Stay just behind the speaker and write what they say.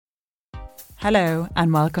Hello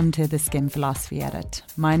and welcome to the Skin Philosophy Edit.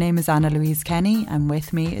 My name is Anna Louise Kenny and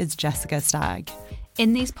with me is Jessica Stagg.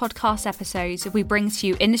 In these podcast episodes, we bring to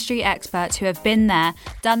you industry experts who have been there,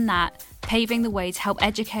 done that, paving the way to help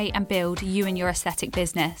educate and build you and your aesthetic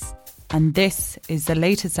business. And this is the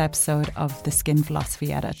latest episode of the Skin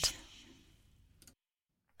Philosophy Edit.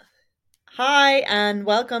 Hi and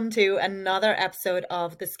welcome to another episode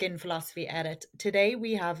of the Skin Philosophy Edit. Today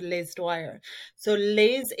we have Liz Dwyer. So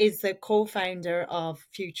Liz is the co-founder of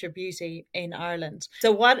Future Beauty in Ireland.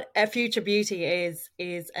 So what a Future Beauty is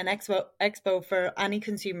an expo for any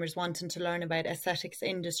consumers wanting to learn about aesthetics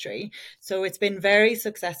industry. So it's been very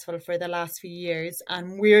successful for the last few years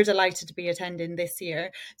and we're delighted to be attending this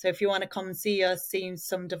year. So if you want to come see us, see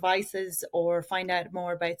some devices or find out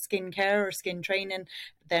more about skincare or skin training,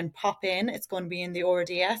 then pop in. It's going to be in the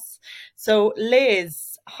RDS. So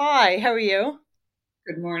Liz, hi, how are you?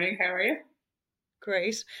 Good morning, how are you?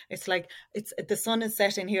 Great. It's like the sun is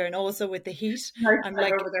setting here and also with the heat, Nice I'm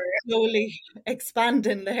like over there. slowly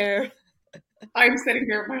expanding the hair. I'm sitting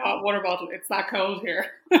here with my hot water bottle. It's that cold here.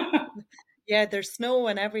 Yeah, there's snow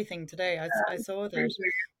and everything today. I saw that.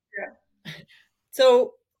 Yeah.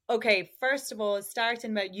 So okay, first of all,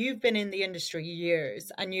 starting about you've been in the industry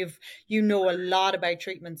years and you know a lot about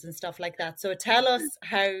treatments and stuff like that. So tell us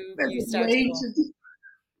how you started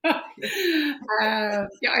off.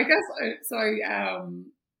 I guess so. I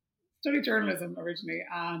studied journalism originally,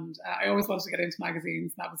 and I always wanted to get into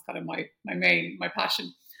magazines. That was kind of my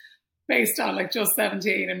passion. Based on like Just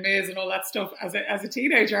 17 and Ms and all that stuff. As a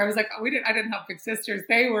teenager, I was like, I didn't have big sisters.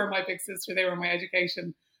 They were my big sister. They were my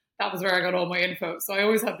education. That was where I got all my info. So I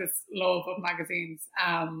always had this love of magazines.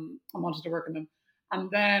 I wanted to work in them.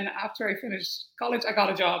 And then after I finished college, I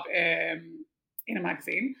got a job in a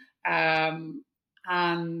magazine. And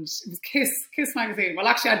it was Kiss magazine. Well,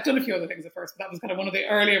 actually, I'd done a few other things at first, but that was kind of one of the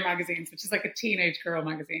earlier magazines, which is like a teenage girl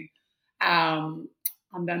magazine. And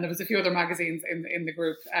then there was a few other magazines in the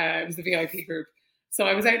group. It was the VIP group. So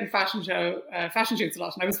I was out in fashion shoots a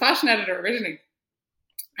lot. And I was fashion editor originally.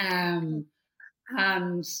 And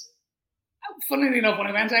funnily enough, when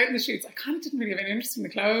I went out in the shoots, I kind of didn't really have any interest in the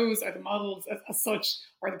clothes or the models as such,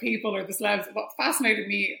 or the people or the celebs. What fascinated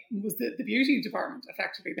me was the beauty department,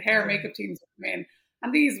 effectively. The hair and makeup teams would come in.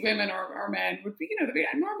 And these women or men would be, they'd be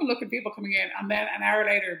normal looking people coming in. And then an hour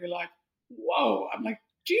later, it'd be like, whoa. I'm like,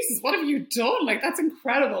 Jesus, what have you done? Like, that's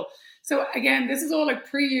incredible. So again, this is all like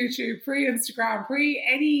pre-YouTube, pre-Instagram,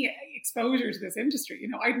 pre-any exposure to this industry.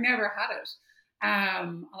 I'd never had it.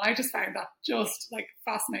 And I just found that just like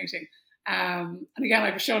fascinating. And again,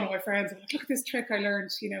 I was showing all my friends, I'm like, look at this trick I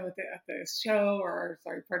learned, at the show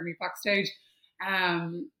backstage.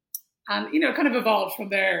 And kind of evolved from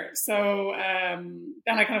there. So then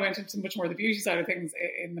I kind of went into much more the beauty side of things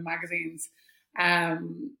in the magazines.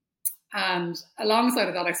 And alongside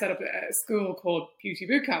of that, I set up a school called Beauty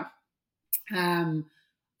Bootcamp. And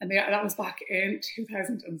that was back in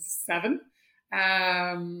 2007.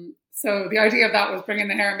 So the idea of that was bringing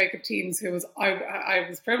the hair and makeup teams who I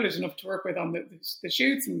was privileged enough to work with on the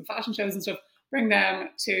shoots and the fashion shows and stuff, bring them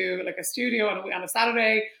to like a studio on a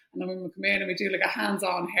Saturday, and then we would come in and we do like a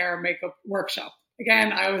hands-on hair and makeup workshop.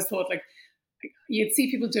 Again, I always thought like you'd see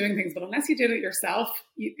people doing things, but unless you did it yourself,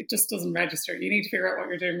 it just doesn't register. You need to figure out what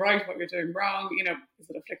you're doing right, what you're doing wrong. Is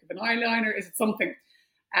it a flick of an eyeliner? Is it something?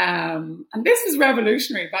 And this was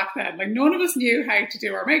revolutionary back then. Like none of us knew how to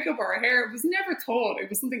do our makeup or our hair. It was never taught. It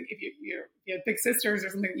was something if you had big sisters or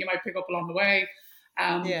something you might pick up along the way.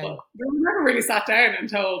 But we never really sat down and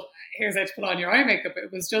told, here's how to put on your eye makeup.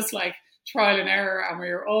 It was just like trial and error, and we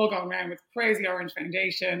were all going around with crazy orange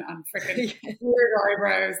foundation and freaking weird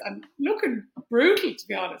eyebrows and looking brutal, to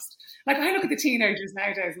be honest. Like I look at the teenagers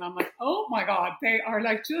nowadays and I'm like, oh my God, they are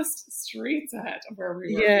like just streets ahead of where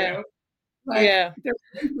we were. Their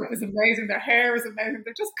makeup is amazing, their hair is amazing,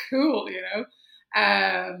 they're just cool,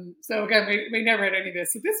 So again, we never had any of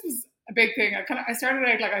this. So this was a big thing. I started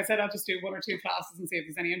out, like I said, I'll just do one or two classes and see if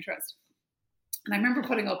there's any interest. And I remember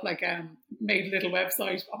putting up like made a little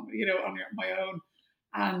website on my own,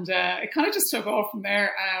 and it kind of just took off from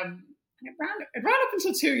there. And it ran up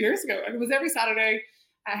until 2 years ago. It was every Saturday.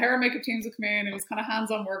 Hair and makeup teams would come in. It was kind of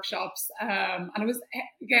hands-on workshops, and it was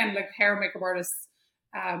again like hair and makeup artists.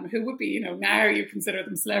 Who would be, now you consider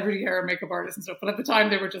them celebrity hair and makeup artists and stuff, but at the time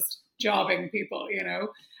they were just jobbing people,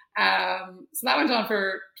 So that went on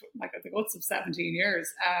for like I think what's 17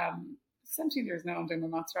 years. 17 years now, I'm doing my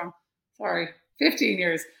maths wrong. Sorry, 15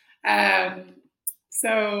 years.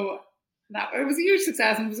 So that it was a huge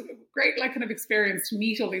success, and it was a great like kind of experience to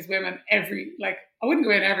meet all these women I wouldn't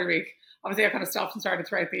go in every week. Obviously I kind of stopped and started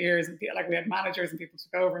throughout the years, and like we had managers and people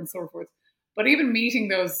took over and so forth. But even meeting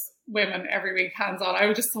those women every week, hands on.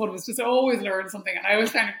 I just thought it was just always learn something. And I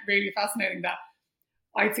always found it really fascinating that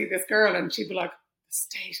I'd see this girl and she'd be like, the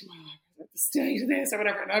state of my eyebrows, the state of this or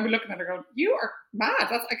whatever. And I'd be looking at her going, you are mad.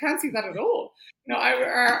 I can't see that at all. You know,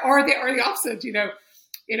 or the opposite, you know,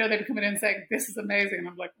 they'd be coming in saying, this is amazing. And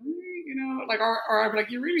I'm like, really? You know, like, or I'd be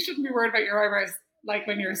like, you really shouldn't be worried about your eyebrows, like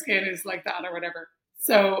when your skin is like that or whatever.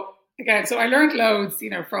 So again, so I learned loads, you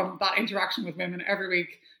know, from that interaction with women every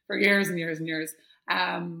week for years and years and years.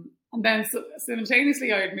 And then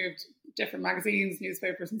simultaneously I had moved different magazines,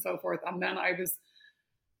 newspapers and so forth. And then I was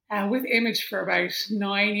with Image for about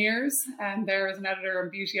 9 years, and there as an editor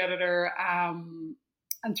and beauty editor. And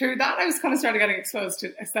through that, I was kind of started getting exposed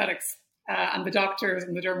to aesthetics and the doctors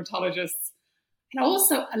and the dermatologists. And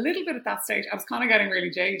also a little bit at that stage, I was kind of getting really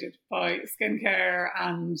jaded by skincare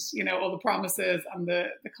and, you know, all the promises and the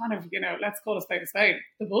kind of, you know, let's call a spade,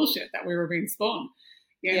 the bullshit that we were being spun.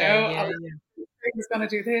 You know, this cream is going to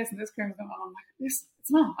do this and this cream is going to, I'm like, it's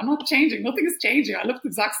not, I'm not changing. Nothing is changing. I look the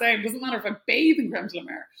exact same. It doesn't matter if I bathe in creme de la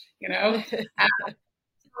mer, you know.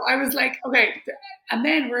 I was like, okay. And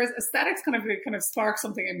then whereas aesthetics kind of sparked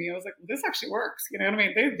something in me, I was like, well, this actually works. You know what I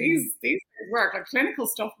mean? These things work. Like clinical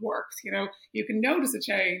stuff works. You know, you can notice a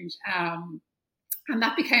change. And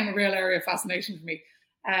that became a real area of fascination for me.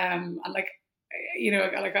 And like, you know,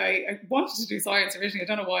 like I wanted to do science originally. I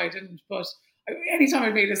don't know why I didn't, but anytime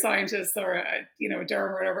I'd meet a scientist or a derm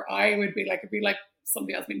or whatever, I would be like, it'd be like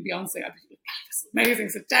somebody else meeting Beyonce. I'd be like, this is amazing.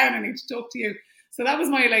 Sit down. I need to talk to you. So that was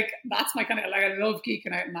that's my kind of, like, I love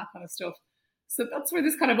geeking out and that kind of stuff. So that's where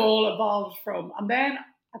this kind of all evolved from. And then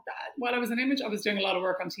while I was in Image, I was doing a lot of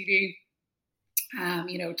work on TV,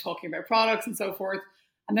 you know, talking about products and so forth.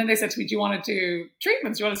 And then they said to me, do you want to do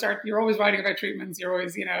treatments? Do you want to start, you're always writing about treatments. You're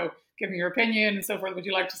always, you know, giving your opinion and so forth. Would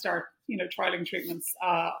you like to start, you know, trialing treatments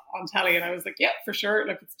on telly? And I was like, yeah, for sure.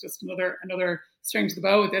 Like, it's just another string to the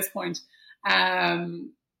bow at this point.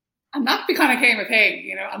 And that kind of became a thing,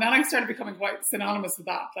 you know. And then I started becoming quite synonymous with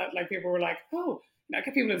that like people were like, oh, you know, I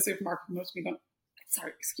get people in the supermarket, most of me going,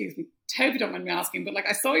 sorry, excuse me, hope you don't mind me asking, but like,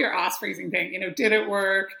 I saw your ass freezing thing, you know, did it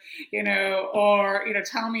work, you know, or, you know,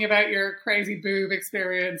 tell me about your crazy boob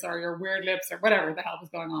experience or your weird lips or whatever the hell was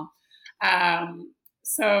going on.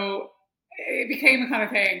 So it became a kind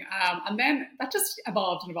of thing. And then that just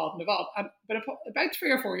evolved and evolved and evolved. But about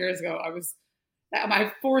 3 or 4 years ago, I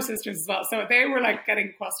have 4 sisters as well. So they were like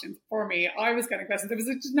getting questions for me. I was getting questions. There was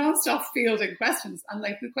a non-stop fielding questions. And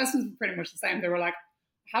like the questions were pretty much the same. They were like,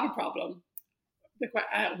 I have a problem.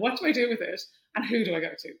 What do I do with it? And who do I go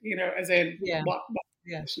to? You know, as in what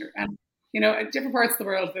commissioner? And, you know, at different parts of the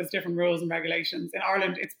world, there's different rules and regulations. In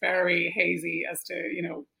Ireland, it's very hazy as to, you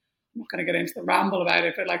know, I'm not going to get into the ramble about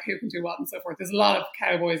it, but like who can do what and so forth. There's a lot of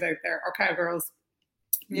cowboys out there or cowgirls.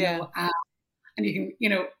 You know, and you can, you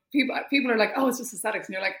know, people are like, oh, it's just aesthetics.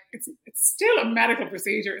 And you're like, it's still a medical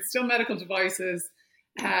procedure. It's still medical devices.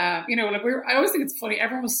 You know, like I always think it's funny.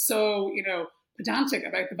 Everyone was so, you know, pedantic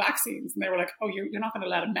about the vaccines. And they were like, oh, you're not going to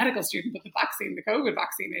let a medical student put the COVID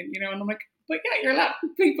vaccine in, you know? And I'm like, but yeah, you're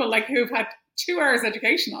letting people like who've had 2 hours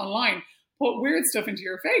education online put weird stuff into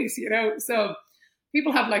your face, you know? So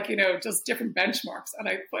people have like, you know, just different benchmarks. And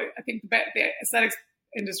I think the aesthetics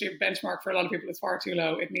industry benchmark for a lot of people is far too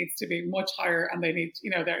low. It needs to be much higher, and they need,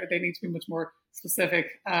 you know, they need to be much more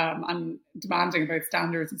specific and demanding about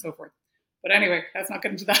standards and so forth. But anyway, let's not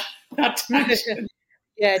get into that tangent.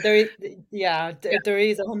 Yeah, there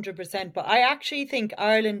is 100%. But I actually think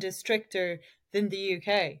Ireland is stricter than the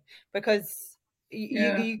UK because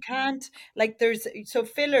you can't, like, so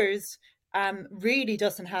fillers really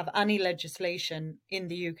doesn't have any legislation in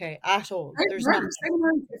the UK at all. There's not.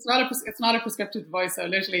 It's not a prescriptive device. So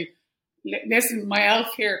literally, listen, my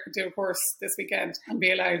elf here could do a course this weekend and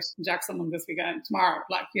be allowed to inject someone this weekend, tomorrow.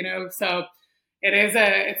 Like, you know, so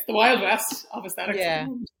it's the Wild West of aesthetics.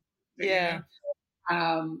 Yeah.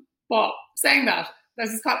 But saying that, there's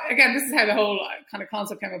this again, this is how the whole kind of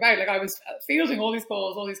concept came about. Like, I was fielding all these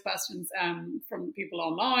calls, all these questions from people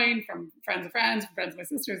online, from friends of friends, from friends of my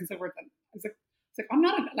sisters, and so forth. And I was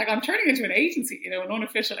like, I'm turning into an agency, you know, an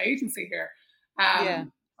unofficial agency here.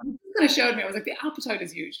 And it kind of showed me, I was like, the appetite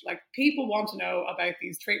is huge. Like, people want to know about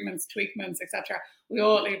these treatments, tweakments, etc.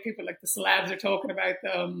 People like the celebs are talking about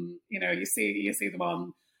them. You know, you see them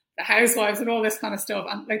on the Housewives and all this kind of stuff.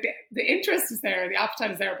 And like the interest is there, the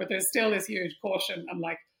appetite is there, but there's still this huge caution. I'm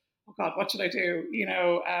like, oh God, what should I do? You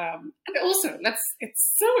know, and also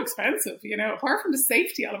it's so expensive, you know, apart from the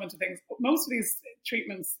safety element of things, most of these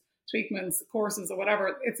treatments, courses or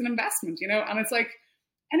whatever, it's an investment, you know, and it's like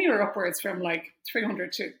anywhere upwards from like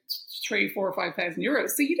 300 to 3,000, 4,000, 5,000 euros.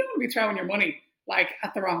 So you don't want to be throwing your money like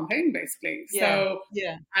at the wrong thing, basically. Yeah. So,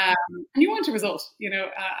 Yeah. and you want a result,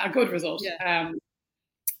 a good result. Yeah.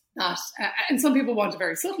 That and some people want a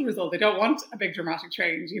very subtle result. They don't want a big dramatic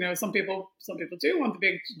change. Some people do want the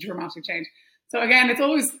big dramatic change. So again, it's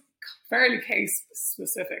always fairly case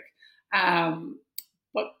specific.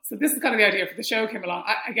 But so this is kind of the idea for the show came along.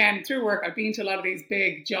 Again, through work, I've been to a lot of these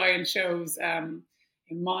big giant shows in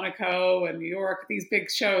Monaco and New York, these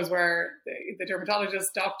big shows where the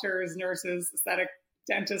dermatologists, doctors, nurses, aesthetic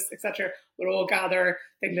dentists, etc., would all gather.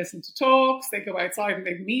 They'd listen to talks. They go outside and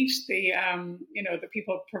they meet the the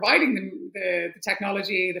people providing them the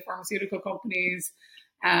technology, the pharmaceutical companies.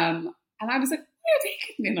 And I was like, why are they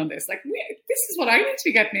getting in on this? Like, this is what I need to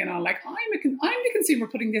be getting in on. Like, I'm the consumer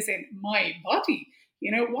putting this in my body.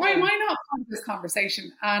 Why am I not part of this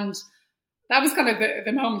conversation? And that was kind of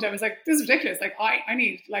the moment I was like, this is ridiculous. Like, I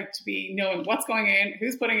need like to be knowing what's going in,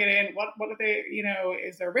 who's putting it in, what are they,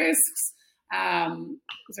 is there risks?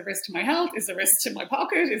 Is there risk to my health? Is there risk to my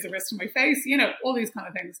pocket? Is there risk to my face? All these kind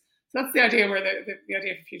of things. So that's the idea where the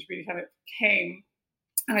idea for Future Beauty kind of came.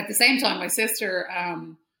 And at the same time, my sister,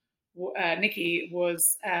 Nikki,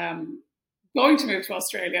 was going to move to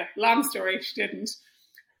Australia. Long story, she didn't.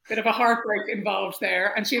 Bit of a heartbreak involved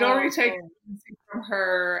there, and she'd already taken from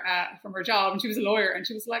her job, and she was a lawyer, and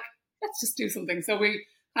she was like, "Let's just do something." So we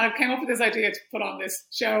kind of came up with this idea to put on this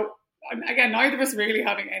show. And again, neither of us really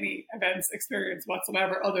having any events experience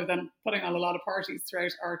whatsoever, other than putting on a lot of parties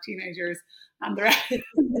throughout our teenage years and the rest.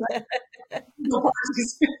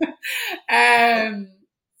 Parties.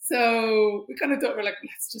 So we kind of thought, we're like,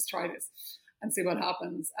 let's just try this and see what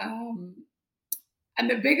happens. And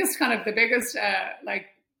the biggest like,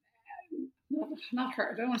 not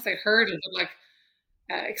hurt, I don't want to say hurdle, but like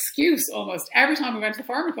excuse almost every time we went to the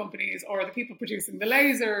pharma companies or the people producing the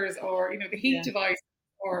lasers or the heat device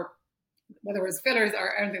or whether it was fillers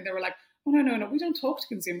or anything, they were like, oh no, we don't talk to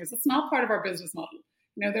consumers. That's not part of our business model.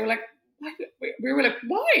 They were like, why? We were like,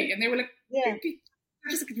 why? And they were like,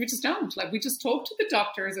 we just don't. Like, we just talk to the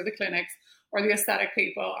doctors or the clinics or the aesthetic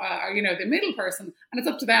people or the middle person, and it's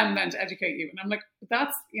up to them then to educate you. And I'm like,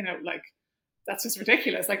 that's that's just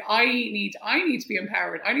ridiculous. Like, I need to be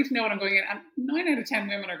empowered. I need to know what I'm going in. And 9 out of 10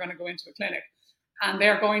 women are going to go into a clinic and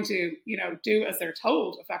they're going to, do as they're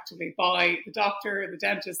told effectively by the doctor, the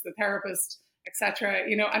dentist, the therapist, etc.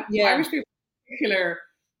 And Irish people in particular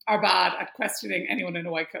are bad at questioning anyone in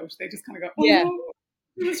a white coat. They just kind of go, no,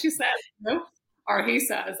 what you said, or he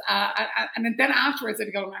says. And then afterwards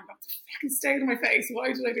they'd go, man, I've got fucking stayed in my face.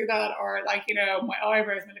 Why did I do that? Or like, my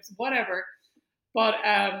eyebrows, my lips, whatever. But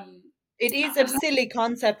it is a silly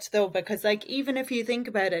concept though, because like, even if you think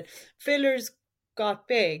about it, fillers got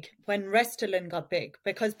big when Restylane got big,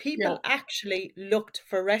 because people actually looked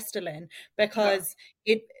for Restylane because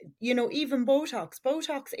it, even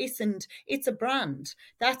Botox isn't, it's a brand.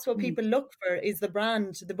 That's what people look for, is the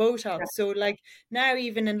brand, the Botox. So like now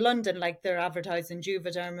even in London, like they're advertising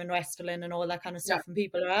Juvederm and Restylane and all that kind of stuff, and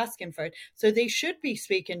people are asking for it. So they should be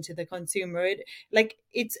speaking to the consumer.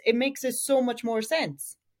 It makes it so much more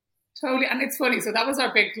sense. Totally. And it's funny. So that was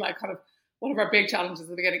our big, like, kind of one of our big challenges at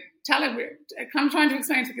the beginning. Kind of trying to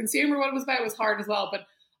explain to the consumer what it was about was hard as well. But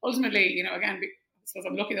ultimately, again, I suppose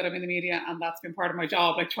I'm lucky that I'm in the media and that's been part of my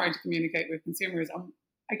job, like trying to communicate with consumers.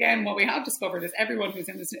 Again, what we have discovered is everyone who's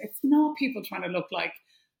in this, it's not people trying to look like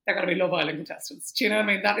they're going to be Love Island contestants. Do you know what I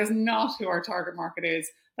mean? That is not who our target market is.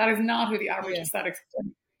 That is not who the average aesthetics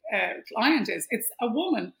client is. It's a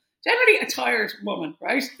woman, generally a tired woman,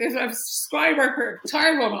 right? There's a scribe worker,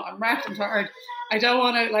 tired woman. I'm wrecked and tired. I don't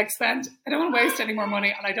want to I don't want to waste any more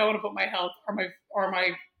money, and I don't want to put my health or my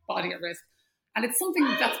body at risk. And it's something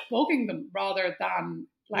that's bugging them rather than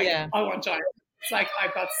like, I want giant. It's like,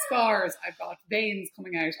 I've got scars, I've got veins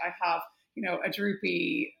coming out, I have, a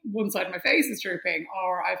droopy, one side of my face is drooping,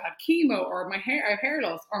 or I've had chemo, or I have hair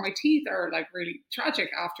loss, or my teeth are like really tragic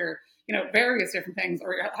after, various different things,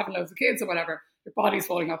 or you're having loads of kids or whatever. Your body's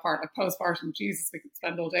falling apart, like postpartum. Jesus, we could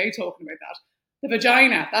spend all day talking about that. The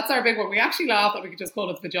vagina, that's our big one. We actually laugh that we could just call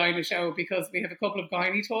it the vagina show, because we have a couple of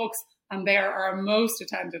gynae talks and they are our most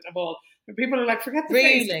attended of all. But people are like, forget the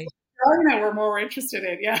face. The vagina we're more interested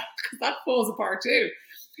in. Yeah, because that falls apart too.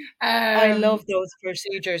 I love those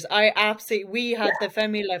procedures. We had the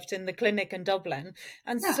Femilift in the clinic in Dublin,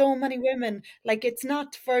 and so many women, like, it's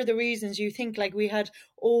not for the reasons you think. Like, we had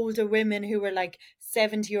older women who were like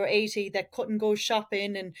 70 or 80 that couldn't go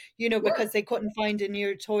shopping, and because they couldn't find a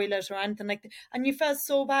near toilet or anything like that, and you felt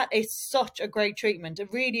so bad. It's such a great treatment.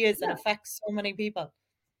 It really is, and affects so many people.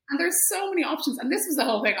 And there's so many options. And this was the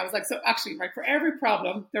whole thing. I was like, so actually, right, for every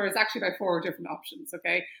problem, there is actually about 4 different options,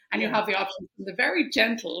 okay? And you have the option from the very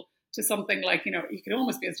gentle to something like, you could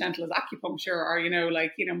almost be as gentle as acupuncture or,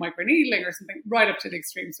 microneedling or something, right up to the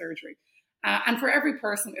extreme surgery. And for every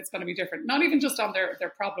person, it's going to be different. Not even just on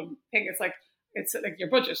their problem thing. It's like your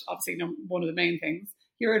budget, obviously, one of the main things.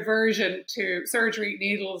 Your aversion to surgery,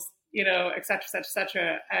 needles, et cetera, et cetera, et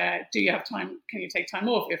cetera. Do you have time? Can you take time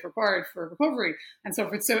off if required for recovery and so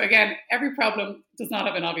forth? So again, every problem does not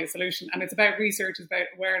have an obvious solution. And it's about research, it's about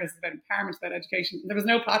awareness, it's about empowerment, it's about education. There was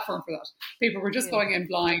no platform for that. People were just going in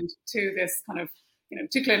blind to this kind of,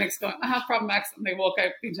 to clinics going, I have problem X, and they walk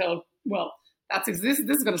out being told, well, this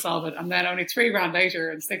is going to solve it. And then only $3,000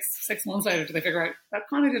 later and six months later do they figure out that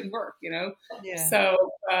kind of didn't work, Yeah. So,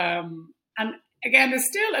 and again, there's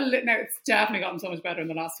still now it's definitely gotten so much better in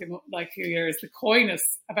the last few years. The coyness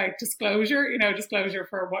about disclosure, disclosure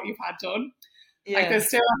for what you've had done. Yeah. Like there's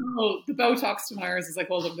still the Botox deniers, as I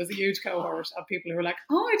call them. There's a huge cohort of people who are like,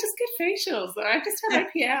 oh, I just get facials. I just have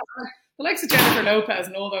IPL. The likes of Jennifer Lopez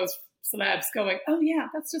and all those celebs going, oh yeah,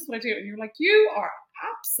 that's just what I do. And you're like, you are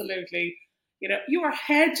absolutely, you are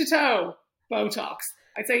head to toe Botox.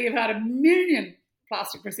 I'd say you've had 1 million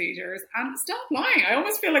plastic procedures, and stop lying. I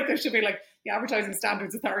almost feel like there should be like the Advertising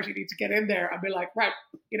Standards Authority need to get in there and be like, right,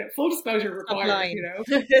 full disclosure required,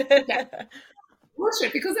 yeah.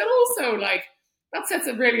 Bullshit, because it also that sets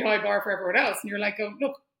a really high bar for everyone else. And you're like, oh,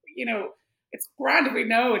 look, it's grand if we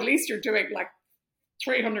know at least you're doing like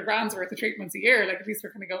 300 grams worth of treatments a year. Like at least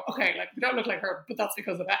we're going to go, okay, like we don't look like her, but that's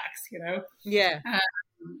because of X, Yeah.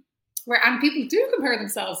 And people do compare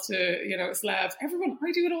themselves to, celebs. Everyone,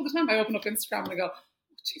 I do it all the time. I open up Instagram and I go,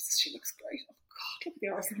 oh, Jesus, she looks great. Oh God, look at the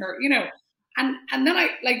arse in her, And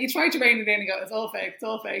then you try to rein it in and go, it's all fake,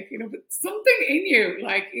 but something in you,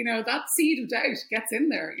 that seed of doubt gets in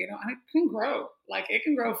there, and it can grow, it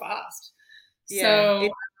can grow fast. Yeah. So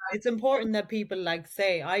it's important that people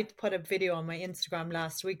say, I put a video on my Instagram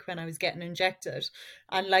last week when I was getting injected,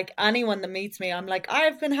 and anyone that meets me, I'm like,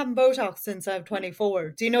 I've been having Botox since I'm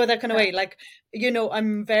 24. Do you know, that kind of way?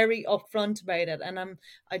 I'm very upfront about it, and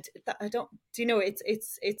I don't, do you know,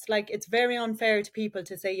 it's very unfair to people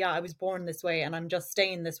to say, yeah, I was born this way and I'm just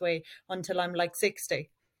staying this way until I'm 60.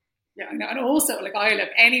 Yeah, I know. And also, I look,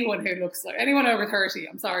 anyone who looks like anyone over 30,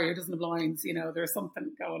 I'm sorry, who doesn't have lines, there's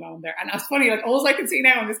something going on there. And it's funny, all I can see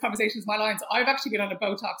now in this conversation is my lines. I've actually been on a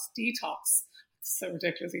Botox detox. It's so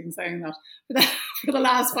ridiculous even saying that for the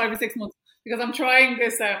last 5 or 6 months, because I'm trying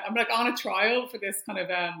this, I'm on a trial for this kind of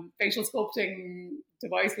facial sculpting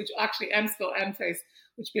device, which actually M-Face,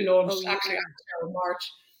 which will be launched actually in March.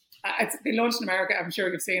 It's been launched in America. I'm sure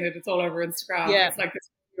you've seen it. It's all over Instagram. Yeah. It's like this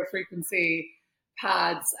frequency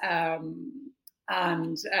pads,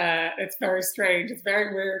 and it's very strange. It's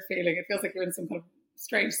very weird feeling. It feels like you're in some kind of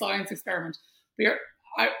strange science experiment. But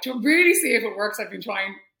to really see if it works, I've been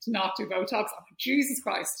trying to not do Botox. I'm like, Jesus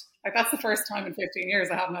Christ, that's the first time in 15 years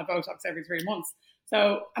I haven't had Botox every 3 months.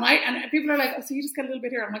 So, and people are like, oh, so you just get a little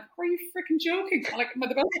bit here. I'm like, are you freaking joking? I'm like,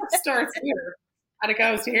 the Botox starts here and it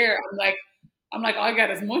goes to here. I'm like, I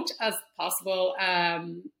get as much as possible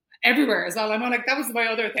everywhere as well. I know, that was my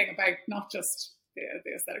other thing about not just the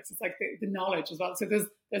aesthetics, it's the knowledge as well. So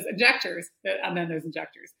there's injectors, and then there's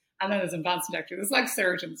injectors, and then there's advanced injectors. It's like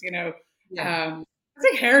surgeons, Yeah. It's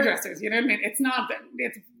like hairdressers, you know what I mean?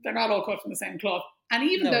 They're not all cut from the same cloth. And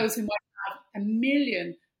even those who might have 1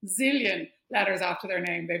 million, zillion letters after their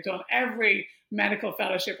name, they've done every medical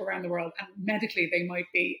fellowship around the world, and medically they might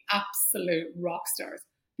be absolute rock stars.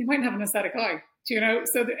 They mightn't have an aesthetic eye,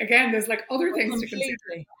 So again, there's other things to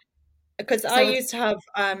consider. Because I used to have,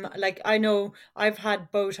 I know I've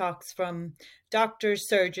had Botox from doctors,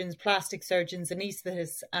 surgeons, plastic surgeons,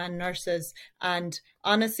 anaesthetists and nurses. And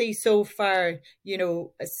honestly, so far,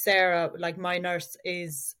 Sarah, my nurse,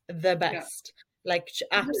 is the best.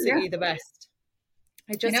 Absolutely the best.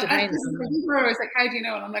 It just depends. People are always like, how do you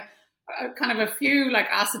know? And I'm like, kind of a few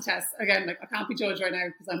acid tests. Again, I can't be judged right now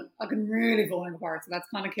because I can really fall apart. So that's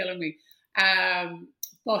kind of killing me. I'm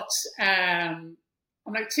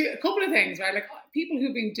a couple of things, right? People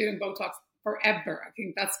who've been doing Botox forever, I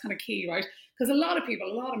think that's kind of key, right? Because a lot of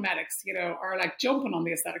people, a lot of medics, are jumping on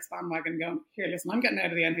the aesthetics bandwagon going, here, listen, I'm getting out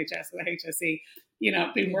of the NHS or the HSE,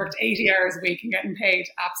 being worked 80 hours a week and getting paid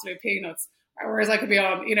absolute peanuts. Whereas I could be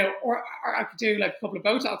on, or I could do a couple of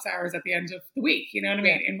Botox hours at the end of the week, you know what I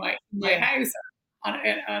mean? In my house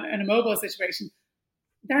in a mobile situation.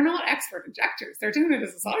 They're not expert injectors. They're doing it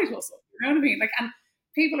as a side hustle, you know what I mean? And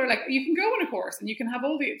people are like, you can go on a course and you can have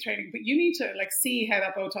all the training, but you need to see how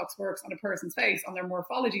that Botox works on a person's face, on their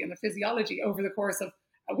morphology and their physiology over the course of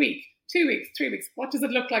a week, 2 weeks, 3 weeks. What does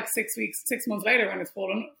it look like 6 weeks, 6 months later when it's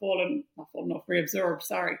reabsorbed?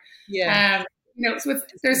 Sorry. Yeah. So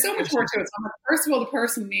there's so much more to it. So first of all, the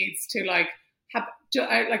person needs to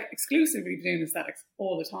I like exclusively doing aesthetics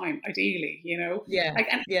all the time, ideally, Yeah. like,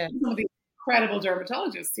 and Yeah. some of these incredible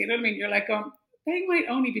dermatologists, you know what I mean? You're like, they might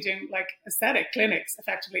only be doing like aesthetic clinics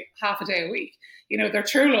effectively half a day a week. Their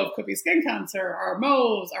true love could be skin cancer or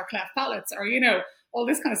moles or cleft palates or, all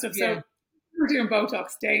this kind of stuff. Yeah. So we're doing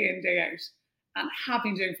Botox day in, day out and have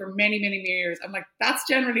been doing for many, many years. I'm like, that's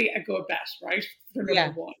generally a good bet, right? For number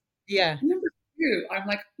Yeah. one. Yeah. Number two, I'm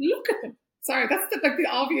like, look at them. Sorry, that's the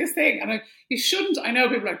obvious thing. And you shouldn't, I know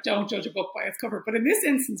people are like, don't judge a book by its cover. But in this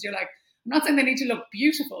instance, you're like, I'm not saying they need to look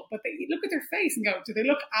beautiful, but they look at their face and go, do they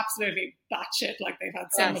look absolutely batshit like they've had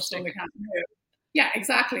so much done Plastic. they can't move? Yeah,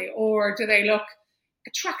 exactly. Or do they look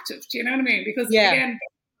attractive? Do you know what I mean? Because Yeah. again,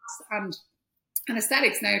 and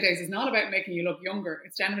aesthetics nowadays is not about making you look younger.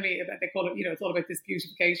 It's generally about, they call it, it's all about this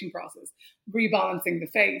beautification process, rebalancing the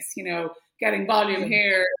face, getting volume Yeah.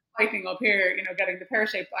 here, tightening up here, getting the pear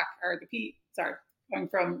shape back, or the P, sorry, going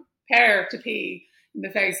from pear to P in the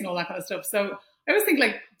face and all that kind of stuff. So I always think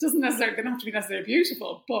like, they don't have to be necessarily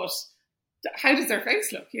beautiful, but how does their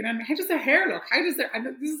face look? How does their hair look?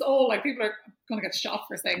 And this is all like, people are going to get shot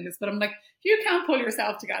for saying this, but I'm like, if you can't pull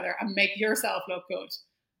yourself together and make yourself look good,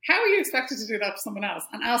 how are you expected to do that to someone else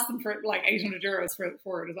and ask them for like €800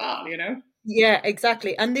 for it as well, Yeah,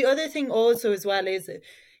 exactly. And the other thing also as well is,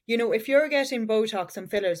 if you're getting Botox and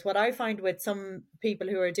fillers, what I find with some people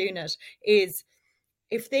who are doing it is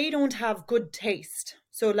if they don't have good taste.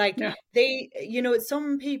 So like Yeah.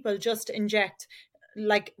 some people just inject,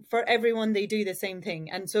 like for everyone they do the same thing,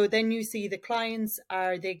 and so then you see the clients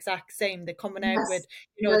are the exact same. They're coming out with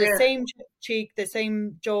Yes. Yeah, the yeah. same cheek, the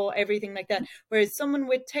same jaw, everything like that. Whereas someone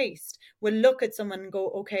with taste will look at someone and go,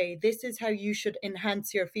 okay, this is how you should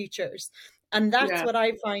enhance your features. And that's Yeah. what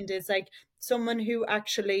I find is like someone who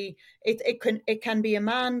actually, it can be a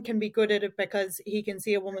man can be good at it because he can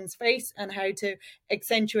see a woman's face and how to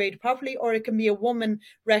accentuate properly, or it can be a woman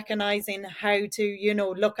recognizing how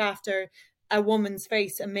to look after a woman's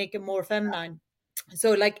face and make it more feminine.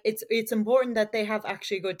 So like it's important that they have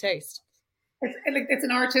actually good taste. It's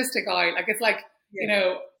an artistic eye. Like it's like,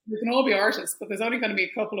 Yeah. we can all be artists, but there's only going to be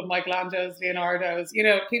a couple of Michelangelos, Leonardos,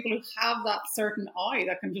 people who have that certain eye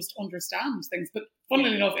that can just understand things. But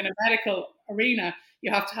funnily enough, in a medical arena,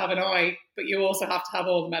 you have to have an eye, but you also have to have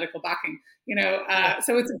all the medical backing,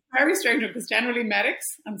 So it's a very strange one because generally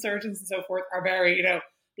medics and surgeons and so forth are very,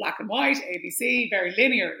 black and white, ABC, very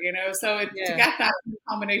linear, So to get that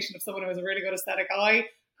combination of someone who has a really good aesthetic eye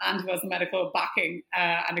and who has the medical backing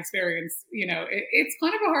and experience, it's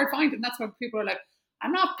kind of a hard find. And that's why people are like,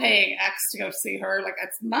 I'm not paying X to go to see her. Like,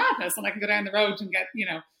 it's madness. And I can go down the road and get,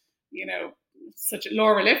 such a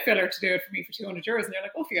Laura lip filler to do it for me for €200. And you're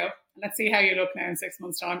like, off you go. And let's see how you look now in 6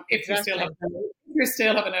 months' time. If you still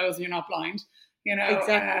have a nose and you're not blind,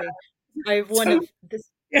 Exactly. I have one so, of this.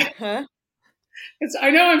 yeah. Huh?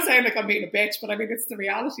 I know I'm saying like I'm being a bitch, but I mean, it's the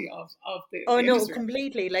reality of the Oh no, industry.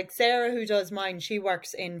 completely. Like Sarah, who does mine, she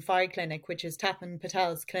works in Phi Clinic, which is Tappan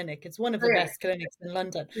Patel's clinic. It's one of the best clinics in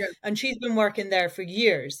London, Yeah. and she's been working there for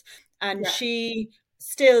years. And Yeah. she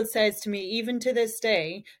still says to me, even to this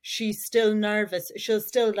day, she's still nervous. She'll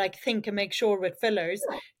still like think and make sure with fillers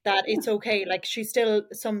that it's okay. Like she still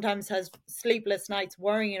sometimes has sleepless nights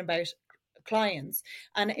worrying about clients,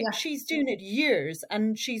 and she's doing it years,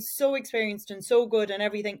 and she's so experienced and so good and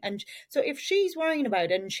everything. And so if she's worrying about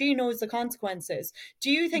it and she knows the consequences, do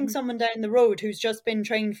you think someone down the road who's just been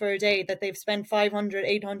trained for a day that they've spent 500,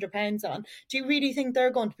 800 pounds on, do you really think they're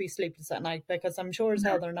going to be sleepless at night? Because I'm sure as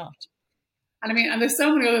hell they're not. And I mean, and there's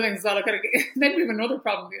so many other things as well. Like, then we have another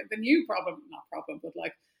problem, the new problem, not problem, but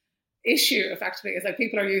like issue effectively is like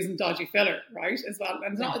people are using dodgy filler, right? As well.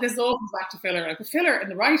 And this all comes back to filler. Like the filler in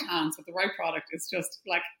the right hands with the right product is just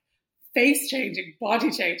like face changing, body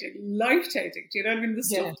changing, life changing. Do you know what I mean? The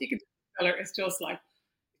stuff you can do with filler is just like,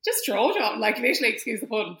 just jaw drop, like literally, excuse the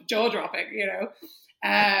pun, jaw dropping,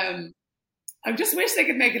 I just wish they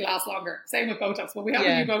could make it last longer. Same with Botox. Well, we have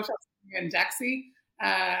a new Botox in Dexy.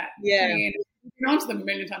 I mean, we've been on to them a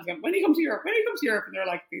million times going, when do you come to Europe? When do you come to Europe? And they're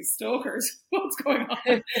like, these stalkers, what's going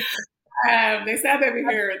on? They said they'd be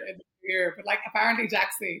here in the year, but like apparently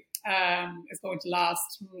Dexy is going to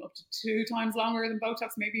last up to 2 times longer than Botox,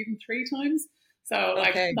 maybe even 3 times. So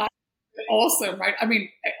like that's awesome, right? I mean,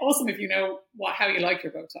 awesome if you know how you like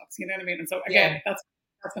your Botox, you know what I mean? And so again, that's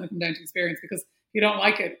going to come down to experience, because if you don't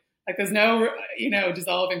like it, like there's no,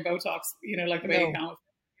 dissolving Botox, like the way you can with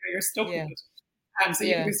it. You're stuck with it. So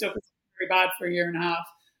you can be stuck with it very bad for a year and a half.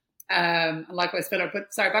 And likewise filler.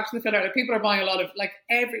 But sorry, back to the filler. Like people are buying a lot of, like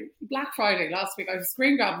every Black Friday last week, I was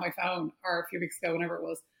screen grabbing my phone, or a few weeks ago, whenever it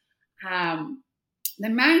was. The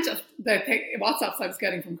amount of the WhatsApps I was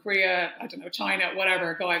getting from Korea, I don't know, China,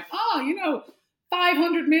 whatever, going,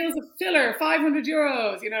 500 mils of filler,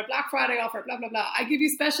 €500, Black Friday offer, blah, blah, blah. I give you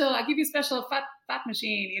special fat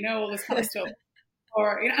machine, all this kind of stuff.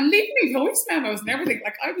 Or, and leaving me voice memos and everything.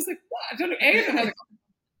 Like, I was like, what? I don't know. I don't know how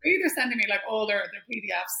they're either sending me like all their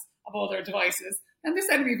PDFs of all their devices, and they're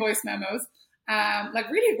sending me voice memos, like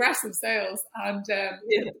really aggressive sales. And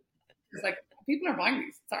it's like, people are buying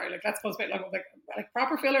these. Sorry, like let's go straight like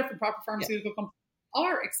proper filler from proper pharmaceutical companies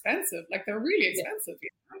are expensive. Like they're really expensive.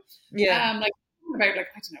 Like about like,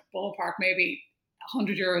 I don't know, ballpark maybe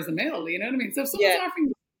 €100 a mil. You know what I mean? So if someone's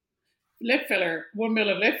offering lip filler, 1 mil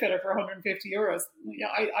of lip filler for €150,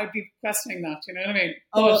 I'd be questioning that. You know what I mean?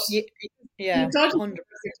 But,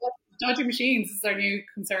 dodgy machines is our new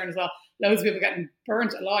concern as well. Loads of people getting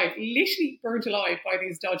literally burnt alive by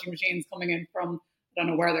these dodgy machines coming in from, I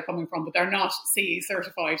don't know where they're coming from, but they're not CE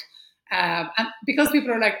certified. And because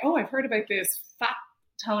people are like, oh, I've heard about this fat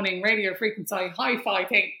toning radio frequency hi-fi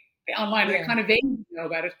thing online, they kind of vaguely know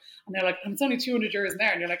about it, and they're like, and it's only €200 in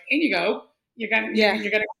there, and you're like, in you go, you're getting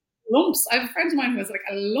lumps. I have a friend of mine who has like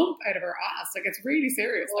a lump out of her ass. Like, it's really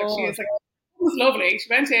serious. Like, she is like, it was lovely. She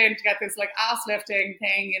went in to get this like ass lifting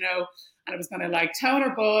thing, and it was going to like tone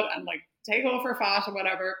her butt and like take off her fat or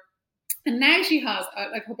whatever. And now she has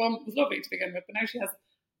like, her bum was lovely to begin with, but now she has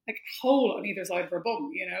like a hole on either side of her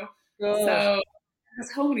bum, So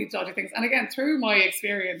there's so many dodgy things. And again, through my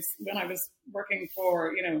experience when I was working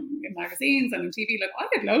for, in magazines and in TV, like I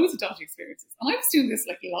had loads of dodgy experiences. And I was doing this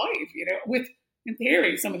like live, with, in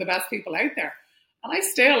theory, some of the best people out there. And I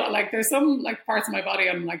still, like, there's some like parts of my body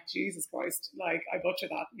I'm like, Jesus Christ, like I butcher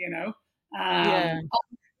that,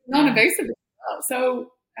 non-invasive.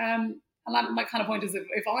 So, and that, my kind of point is,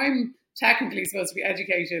 if I'm technically supposed to be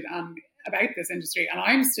educated about this industry and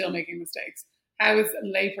I'm still making mistakes, how is a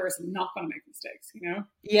layperson not going to make mistakes,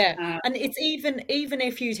 and it's even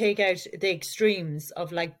if you take out the extremes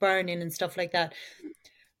of like burning and stuff like that,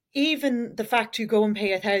 even the fact you go and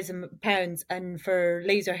pay £1,000 and for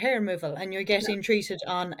laser hair removal and you're getting treated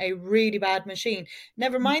on a really bad machine,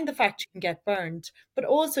 never mind the fact you can get burned, but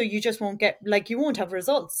also you just won't get, like, you won't have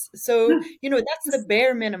results. So, that's the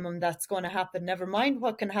bare minimum that's going to happen. Never mind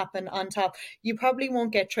what can happen on top. You probably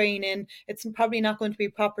won't get training. It's probably not going to be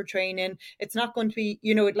proper training. It's not going to be,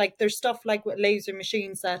 like there's stuff like with laser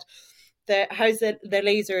machines that how the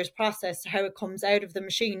laser is processed, how it comes out of the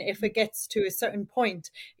machine. If it gets to a certain point,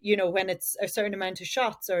 when it's a certain amount of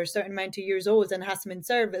shots or a certain amount of years old and hasn't been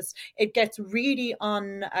serviced, it gets really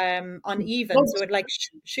uneven. So it like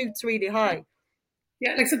shoots really high.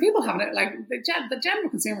 Yeah, like, so people haven't it, like the general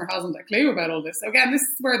consumer hasn't a clue about all this. So again, this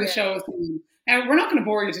is where the show is coming. Now, we're not going to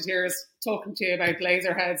bore you to tears talking to you about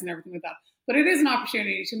laser heads and everything like that. But it is an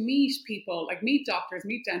opportunity to meet people, like meet doctors,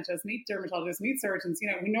 meet dentists, meet dermatologists, meet surgeons,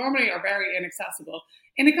 who normally are very inaccessible,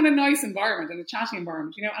 in a kind of nice environment, in a chatty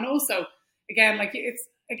environment, and also, again, like the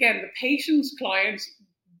patient-client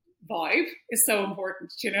vibe is so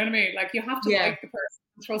important. Do you know what I mean? Like, you have to like the person,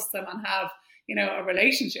 trust them, and have, a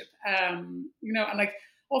relationship, and like,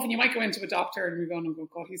 often you might go into a doctor and you're going, oh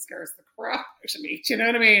God, he scares the crap out of me. Do you know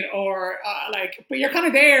what I mean? Or but you're kind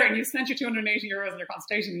of there and you spent your €280 on your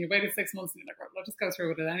consultation and you waited 6 months and you're like, well, I'll just go through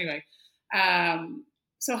with it anyway.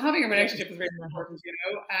 So having a relationship is really important,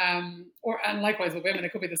 and likewise with women,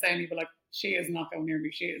 it could be the same. You'd be like, she is not going near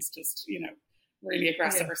me. She is just, really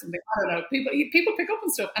aggressive or something. I don't know. People pick up on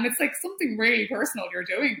stuff, and it's like something really personal you're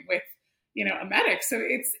doing with, a medic. So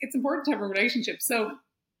it's important to have a relationship. So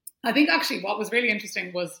I think actually what was really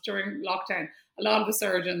interesting was during lockdown, a lot of the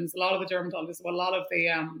surgeons, a lot of the dermatologists, a lot of the,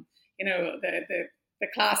 the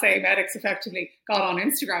class A medics effectively got on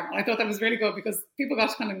Instagram. And I thought that was really good because people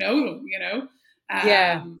got to kind of know them,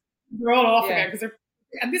 They're all off again because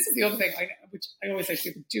and this is the other thing, which I always say to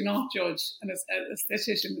people, do not judge an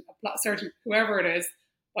esthetician, a surgeon, whoever it is,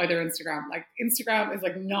 by their Instagram. Like, Instagram is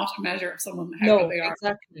like not a measure of someone, how good they are.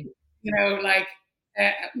 Exactly.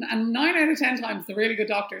 And 9 out of 10 times, the really good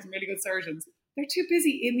doctors and really good surgeons, they're too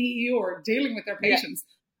busy in the ER dealing with their patients.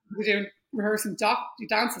 They're doing rehearsing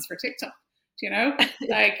dances for TikTok.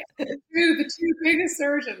 Like, the two biggest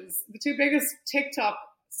surgeons, the two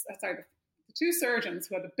surgeons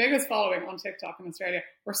who had the biggest following on TikTok in Australia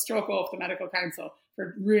were struck off the medical council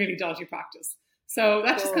for really dodgy practice. So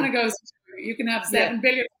that just kind of goes, you can have 7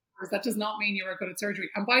 billion followers, that does not mean you're good at surgery.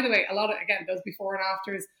 And by the way, a lot of, again, those before and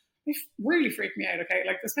afters, they really freak me out, okay?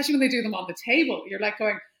 Like, especially when they do them on the table, you're like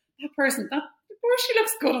going, that person, of course she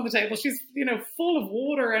looks good on the table. She's, full of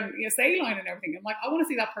water and saline and everything. I'm like, I want to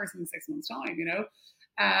see that person in 6 months' time,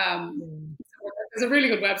 There's a really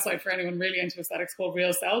good website for anyone really into aesthetics called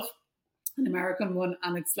Real Self, an American one.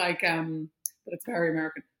 And it's like, but it's very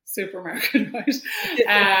American, super American, right?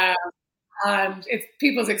 and it's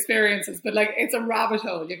people's experiences, but like it's a rabbit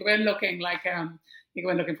hole. You go in looking like you go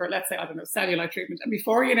in looking for, let's say, I don't know, cellulite treatment, and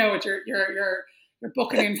before you know it, you're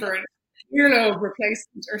booking in for an earlobe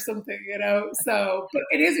replacement or something, you know. So, but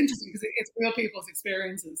it is interesting because it's real people's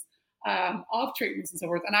experiences of treatments and so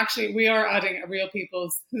forth. And actually, we are adding a real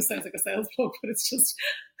people's. This sounds like a sales plug, but it's just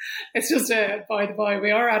a by the by.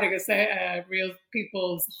 We are adding a real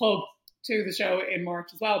people's hub to the show in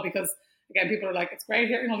March as well, because again, people are like, it's great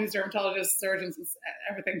hearing all these dermatologists, surgeons,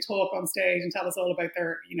 everything talk on stage and tell us all about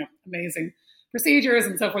their, you know, amazing procedures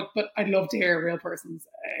and so forth. But I'd love to hear a real person's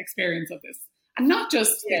experience of this, and not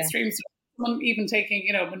just extreme stuff. Someone even taking,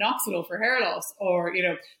 you know, minoxidil for hair loss, or, you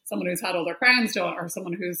know, someone who's had all their crowns done, or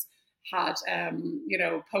someone who's had, you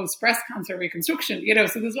know, post breast cancer reconstruction, you know.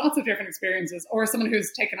 So there's lots of different experiences, or someone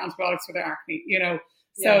who's taken antibiotics for their acne, you know.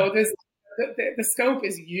 So there's the scope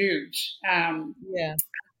is huge. The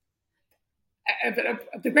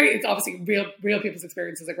great, it's obviously real people's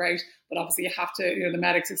experiences are great, but obviously you have to, you know, the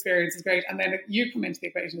medics experience is great, and then you come into the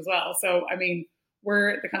equation as well. So I mean,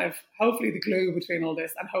 we're the kind of, hopefully, the glue between all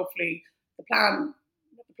this, and hopefully the plan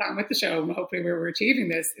with the show, and hopefully we're achieving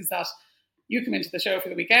this, is that you come into the show for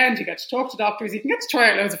the weekend, you get to talk to doctors, you can get to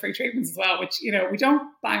try out loads of free treatments as well, which, you know, we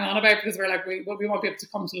don't bang on about because we're like, we want people to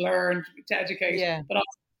come to learn, to educate, but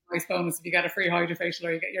also nice bonus if you get a free hydrofacial,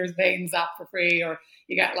 or you get your vein zap for free, or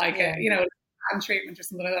you get like a, you know, hand treatment or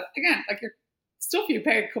something like that. Again, like your stuff you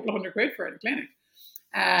pay a couple of $100 for in a clinic,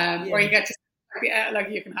 or you get to, like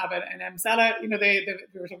you can have an Emsella. You know, we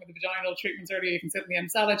were talking about the vaginal treatments earlier. You can sit in the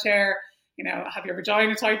Emsella chair. You know, have your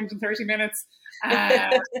vagina tightened in 30 minutes.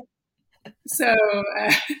 So,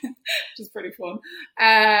 which is pretty fun.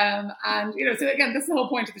 And, you know, so again, this is the whole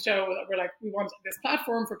point of the show. That we're like, we want this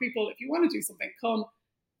platform for people. If you want to do something, come,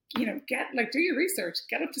 you know, do your research,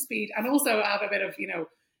 get up to speed, and also have a bit of, you know,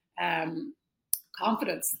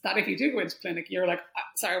 confidence that if you do go into clinic, you're like,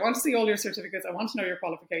 sorry, I want to see all your certificates. I want to know your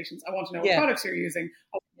qualifications. I want to know what products you're using.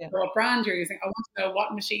 I want to know what brand you're using. I want to know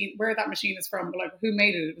what machine, where that machine is from, like who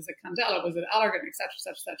made it. Was it Candela? Was it Allergan, et cetera, et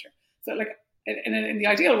cetera, et cetera. So like, in the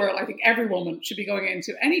ideal world, I think every woman should be going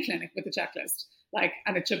into any clinic with a checklist. Like,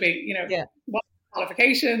 and it should be, you know, what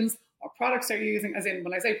qualifications, what products are you using? As in,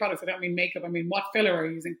 when I say products, I don't mean makeup. I mean, what filler are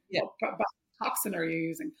you using? What toxin are you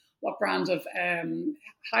using? What brand of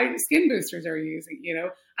high skin boosters are you using? You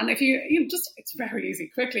know, and if you just, it's very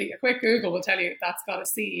easy. A quick Google will tell you that's got a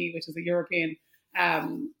CE, which is a European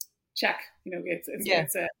check. You know, it's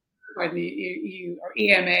a by the EU, or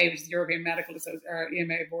EMA, which is the European Medical Association, or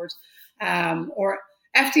EMA board, or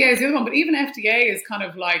FDA is the other one. But even FDA is kind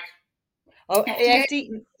of like,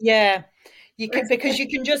 you can, because you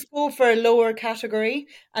can just go for a lower category,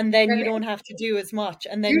 and then you don't have to do as much,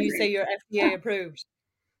 and then you say you're FDA approved.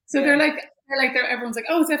 So they're everyone's like,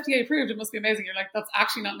 oh, it's FDA approved, it must be amazing. You're like, that's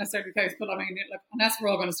actually not necessarily the case. But I mean, like, unless we're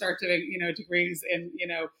all going to start doing, you know, degrees in, you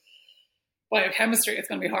know, biochemistry, it's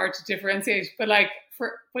going to be hard to differentiate. But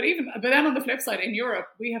then on the flip side, in Europe,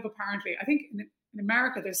 we have apparently, I think in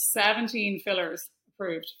America, there's 17 fillers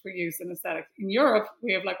approved for use in aesthetics. In Europe,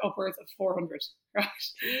 we have like upwards of 400, right?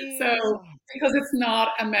 Jeez. So because it's not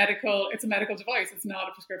it's a medical device, it's not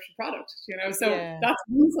a prescription product, you know. So that's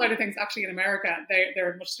one side of things. Actually, in America,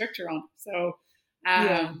 they're much stricter on it. So we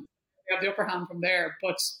have the upper hand from there.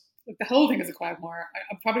 But the whole thing is a quagmire.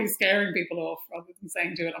 I'm probably scaring people off rather than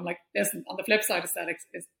saying to it. I'm like, listen, on the flip side, aesthetics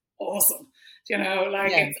is awesome. You know,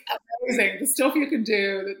 like it's amazing. The stuff you can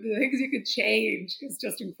do, the things you can change is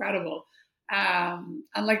just incredible.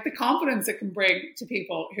 And like the confidence it can bring to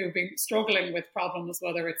people who've been struggling with problems,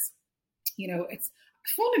 whether it's, you know, it's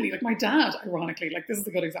funnily like my dad, ironically, like this is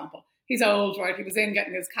a good example. He's old, right? He was in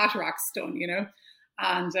getting his cataracts done, you know,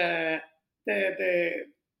 and the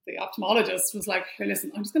ophthalmologist was like, hey,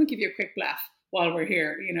 listen, I'm just going to give you a quick bluff while we're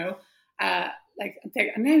here, you know, and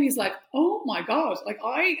now he's like, oh my God,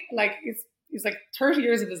 he's like 30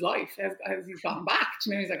 years of his life as he's gone back,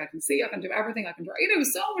 you know, he's like, I can see, I can do everything, I can draw, you know,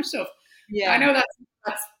 so much stuff. Yeah, I know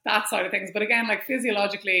that's that side of things, but again, like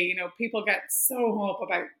physiologically, you know, people get so hung up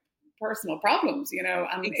about personal problems, you know,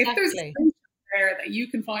 and if there's something there that you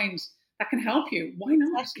can find that can help you, why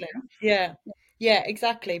not? Exactly. You know? Yeah,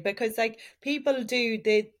 exactly. Because like people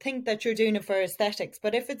they think that you're doing it for aesthetics,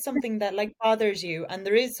 but if it's something that like bothers you and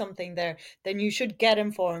there is something there, then you should get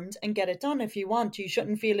informed and get it done if you want. You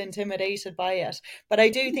shouldn't feel intimidated by it. But I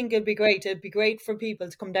do think it'd be great. It'd be great for people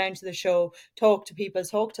to come down to the show, talk to people,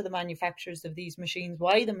 talk to the manufacturers of these machines,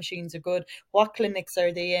 why the machines are good, what clinics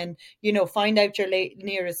are they in, you know, find out your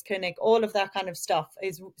nearest clinic. All of that kind of stuff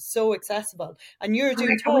is so accessible. And you're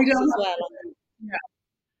doing talks as well.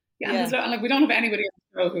 And like we don't have anybody on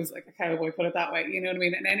the show who's like a cowboy, put it that way. You know what I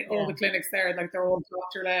mean? And all the clinics there, like they're all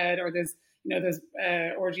doctor led, or there's, there's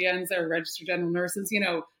RGNs, there, registered general nurses,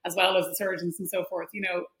 as well as the surgeons and so forth,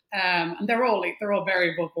 and they're all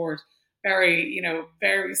very above board, very,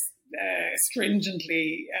 very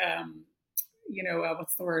stringently,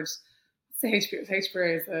 what's the word? The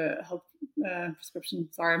HPA is a health prescription.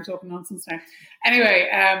 Sorry, I'm talking nonsense now. Anyway,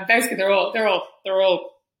 basically they're all,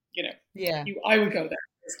 Yeah. I would go there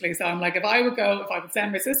basically. So I'm like, if I would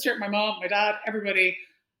send my sister, my mom, my dad, everybody,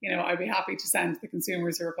 I'd be happy to send the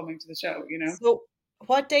consumers who are coming to the show. So,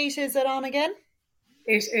 what date is it on again?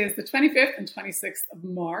 It is the 25th and 26th of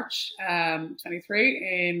March,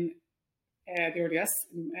 23 in the RDS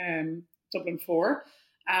in Dublin 4.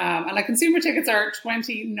 And like consumer tickets are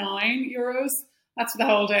 €29. That's for the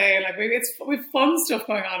whole day. Like we've fun stuff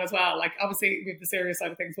going on as well. Like obviously we have the serious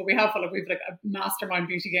side of things, but we've like a mastermind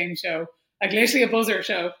beauty game show, like literally a buzzer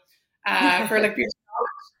show for like beauty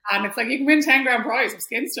knowledge. And it's like you can win 10 grand prize of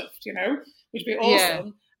skin stuff, which would be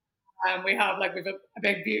awesome. We have a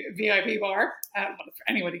big VIP bar.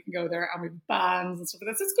 Anybody can go there, and we have bands and stuff.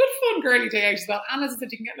 It's good fun, girly day out as well. And as I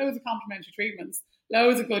said, you can get loads of complimentary treatments,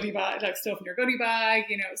 loads of goodie bag, like stuff in your goodie bag.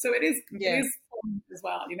 So it is fun as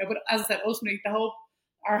well. But as I said, ultimately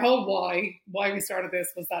our whole why we started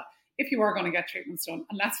this was that if you are going to get treatments done,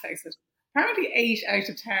 and let's face it, apparently 8 out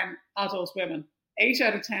of 10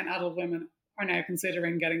 adult women are now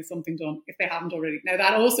considering getting something done if they haven't already. Now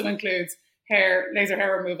that also includes laser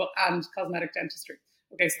hair removal and cosmetic dentistry.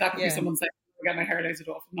 Okay, so that could be someone saying, I'll get my hair lasered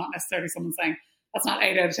off, not necessarily someone saying, that's not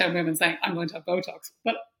 8 out of 10 women saying, I'm going to have Botox.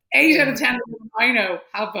 But 8 out of 10 women I know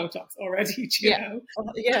have Botox already, you know?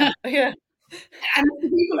 Yeah. And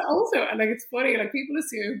people also, and like it's funny, like people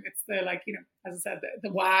assume it's the, like, as I said,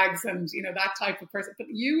 the wags and, that type of person. But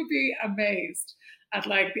you would be amazed at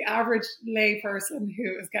like the average lay person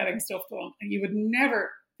who is getting stuff done, and you would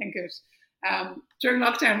never think it. During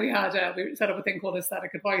lockdown, we set up a thing called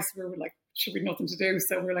aesthetic advice. We were like, should we nothing to do?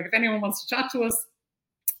 So we were like, if anyone wants to chat to us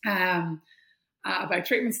about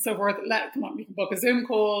treatments and so forth, come on, we can book a Zoom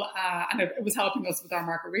call. And it was helping us with our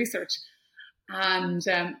market research. And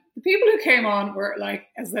the people who came on were like,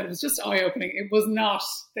 as I said, it was just eye opening. It was not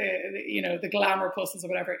the glamour pusses or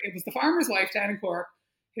whatever. It was the farmer's wife down in Cork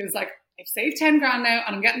who was like, I've saved 10 grand now,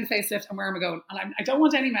 and I'm getting the facelift, and where am I going? And I don't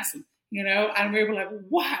want any messing. And we were like,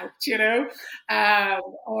 wow,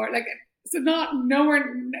 or like, so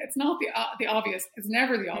it's not the obvious. It's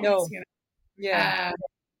never the obvious, No. Yeah.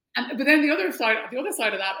 But then the other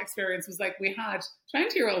side of that experience was like, we had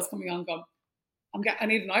 20-year-olds coming on going, I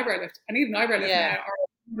need an eyebrow lift. I need an eyebrow lift now, or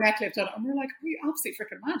a neck lift on. And we're like, we absolutely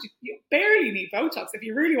freaking mad. You barely need Botox. If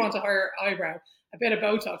you really want a higher eyebrow, a bit of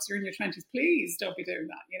Botox, you're in your 20s, please don't be doing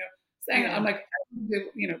that, saying, I'm like,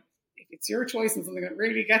 if it's your choice and something that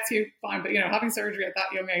really gets you, fine. But, having surgery at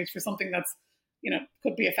that young age for something that's,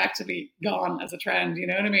 could be effectively gone as a trend, you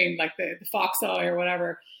know what I mean? Like the fox eye or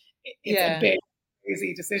whatever. It's a big,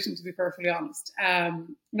 easy decision, to be perfectly honest. As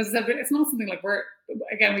I said, it's not something like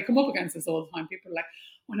we come up against this all the time. People are like,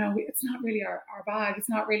 oh no, it's not really our bag. It's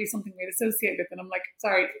not really something we'd associate with. And I'm like,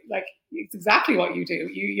 sorry, like it's exactly what you do.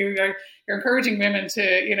 You're encouraging women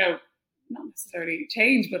to, not necessarily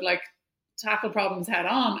change, but like tackle problems head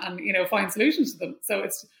on and, find solutions to them. So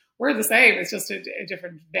we're the same. It's just a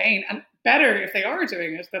different vein, and better if they are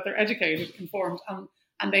doing it, that they're educated, informed,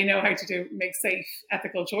 and they know how to make safe,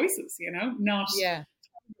 ethical choices, not their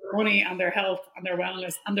money and their health and their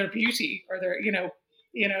wellness and their beauty, or their, in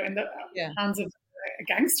the hands of a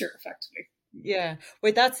gangster, effectively. Yeah.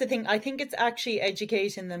 Well, that's the thing. I think it's actually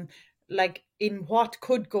educating them, like, in what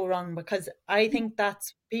could go wrong, because I think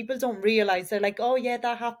that's, people don't realize, they're like, oh yeah,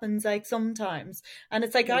 that happens like sometimes. And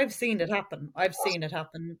it's like, I've seen it happen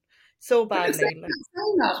so badly. I'm saying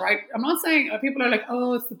that, right? I'm not saying people are like,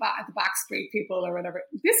 oh, it's the back street people or whatever.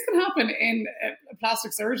 This can happen in a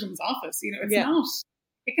plastic surgeon's office. It's not.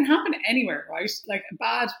 It can happen anywhere, right? Like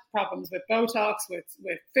bad problems with Botox, with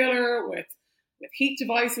filler, with heat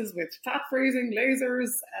devices, with fat freezing, lasers,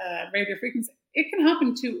 radio frequency. It can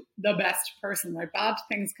happen to the best person, right? Bad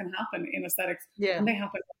things can happen in aesthetics, and they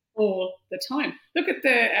happen all the time. Look at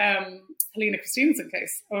the Helena Christensen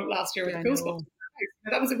case last year with the Cool Stuff.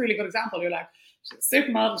 That was a really good example. You're like, she's a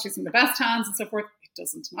supermodel, she's in the best hands and so forth. It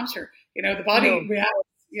doesn't matter. The body reacts,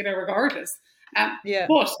 regardless.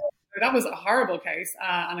 But that was a horrible case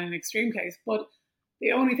and an extreme case. But the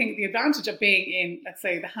advantage of being in, let's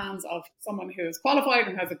say, the hands of someone who is qualified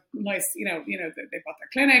and has a nice, they've got their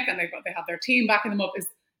clinic and they have their team backing them up, is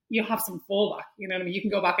you have some fallback. You know what I mean? You can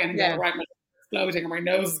go back in and go, right, my nose is exploding or my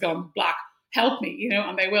nose is gone black. Help me,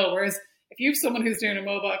 and they will. Whereas if you have someone who's doing a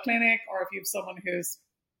mobile clinic, or if you have someone who's,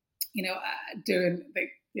 they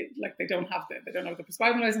don't have the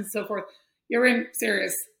prescribing license and so forth, you're in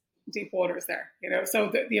serious deep waters there, you know. So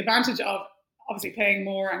the advantage of obviously paying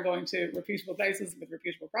more and going to reputable places with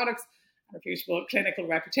reputable products and reputable clinical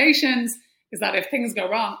reputations is that if things go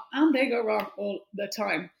wrong, and they go wrong all the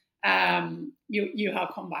time, you have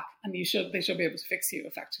comeback, and they should be able to fix you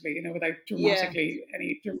effectively, you know, without dramatically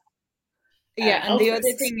any Yeah, and health the other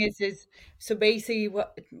risks. thing is so basically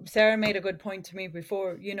what Sarah made a good point to me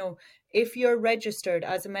before, you know, if you're registered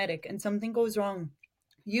as a medic and something goes wrong,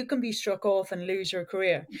 you can be struck off and lose your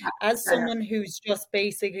career. As Yeah, someone who's just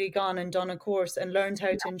basically gone and done a course and learned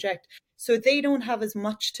how to inject, so they don't have as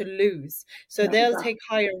much to lose. So no, they'll exactly. take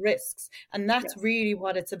higher risks. And that's Yes, really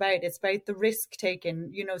what it's about. It's about the risk taking.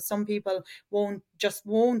 You know, some people won't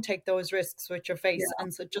take those risks with your face. yeah.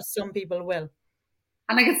 And so just some people will.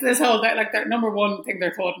 And like it's this whole like their number one thing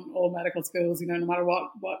they're taught in all medical schools, you know, no matter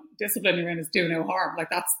what discipline you're in, is do no harm.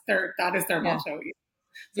 Like that is their Yeah. motto. So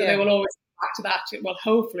they Yeah. will always come back to that. Well,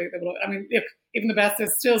 hopefully they will. I mean, look, even the best,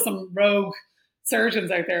 there's still some rogue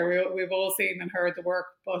surgeons out there. We've all seen and heard the work,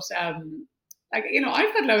 but like, you know,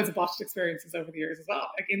 I've had loads of botched experiences over the years as well,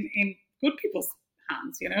 like in good people's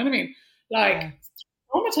hands. You know what I mean? Like Yeah.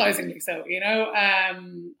 traumatizingly so. You know,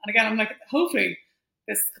 and again, I'm like, hopefully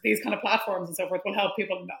these kind of platforms and so forth will help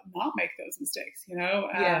people not make those mistakes. You know,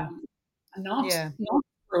 Yeah. and not Yeah.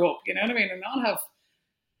 screw up. You know what I mean? And not have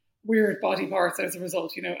weird body parts as a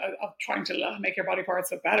result, you know, of trying to make your body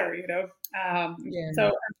parts look better, you know. Yeah.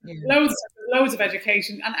 So Yeah. loads of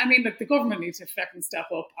education, and I mean, like the government needs to fucking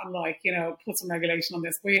step up and like, you know, put some regulation on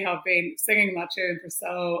this. We have been singing that tune for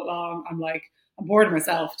so long. I'm bored of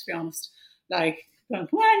myself, to be honest. Like, going,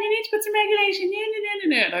 come on, you need to put some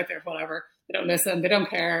regulation. Like they're whatever. They don't listen. They don't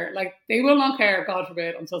care. Like they will not care, God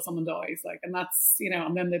forbid, until someone dies. Like, and that's, you know,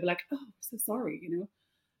 and then they'll be like, oh, I'm so sorry, you know.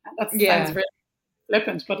 And that sounds Yeah. really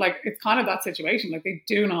flippant, but like it's kind of that situation. Like they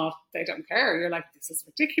don't care. You're like, this is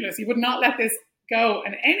ridiculous. You would not let this go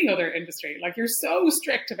in any other industry. Like you're so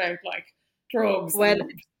strict about like drugs Well, in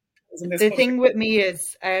this the country. thing with me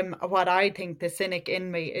is, what I think the cynic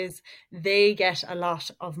in me is they get a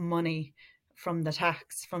lot of money from the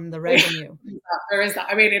tax, from the revenue. There is that.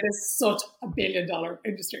 I mean, it is such $1 billion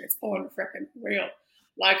industry. It's unfreaking real.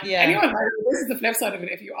 Like Yeah. anyone, this is the flip side of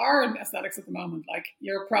it. If you are in aesthetics at the moment, like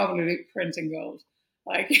you're probably printing gold.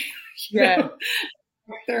 Like, you Yeah. know,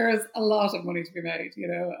 there's a lot of money to be made, you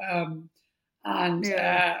know, and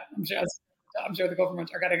Yeah. I'm sure the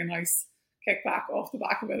government are getting a nice kickback off the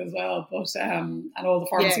back of it as well. But and all the Yeah.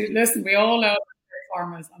 pharmacies, listen, we all know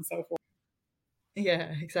farmers and so forth.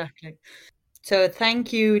 Yeah, exactly. So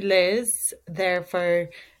thank you, Liz, there for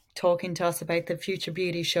talking to us about the Future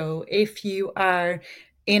Beauty Show. If you are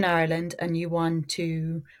in Ireland and you want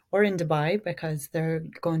to, or in Dubai, because they're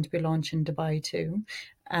going to be launching Dubai too,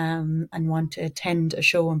 and want to attend a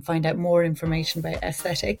show and find out more information about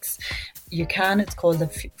aesthetics, you can. It's called the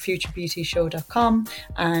futurebeautyshow.com,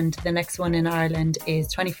 and the next one in Ireland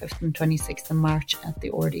is 25th and 26th of March at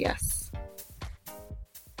the RDS.